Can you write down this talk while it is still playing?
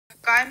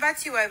Guy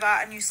invites you over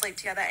and you sleep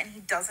together and he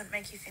doesn't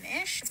make you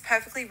finish. It's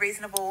perfectly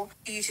reasonable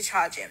for you to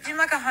charge him. Give him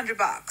like $100.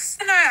 I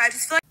don't know, I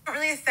just feel like it's not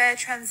really a fair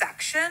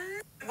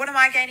transaction. What am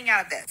I gaining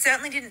out of this?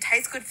 Certainly didn't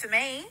taste good for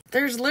me.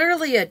 There's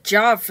literally a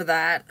job for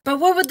that. But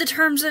what would the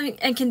terms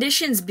and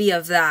conditions be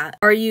of that?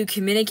 Are you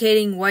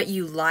communicating what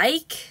you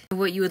like?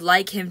 What you would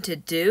like him to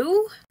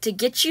do to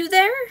get you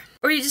there?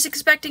 Or are you just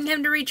expecting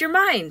him to read your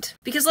mind?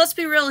 Because let's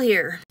be real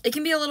here. It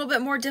can be a little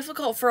bit more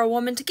difficult for a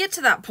woman to get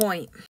to that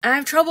point. I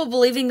have trouble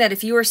believing that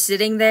if you are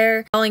sitting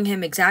there telling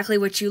him exactly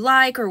what you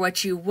like or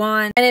what you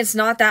want, and it's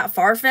not that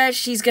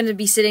far-fetched, he's gonna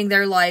be sitting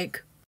there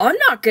like, I'm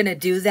not gonna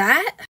do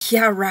that.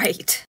 Yeah,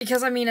 right.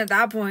 Because, I mean, at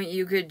that point,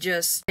 you could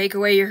just take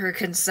away her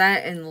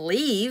consent and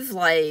leave.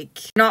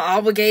 Like, you're not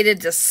obligated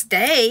to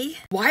stay.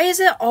 Why is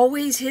it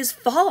always his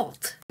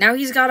fault? Now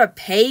he's gotta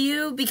pay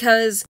you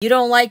because you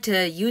don't like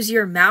to use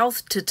your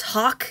mouth to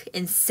talk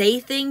and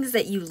say things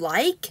that you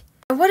like?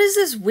 And what is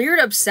this weird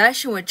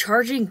obsession with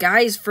charging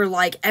guys for,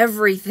 like,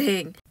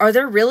 everything? Are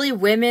there really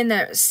women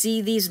that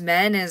see these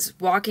men as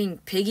walking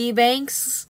piggy banks?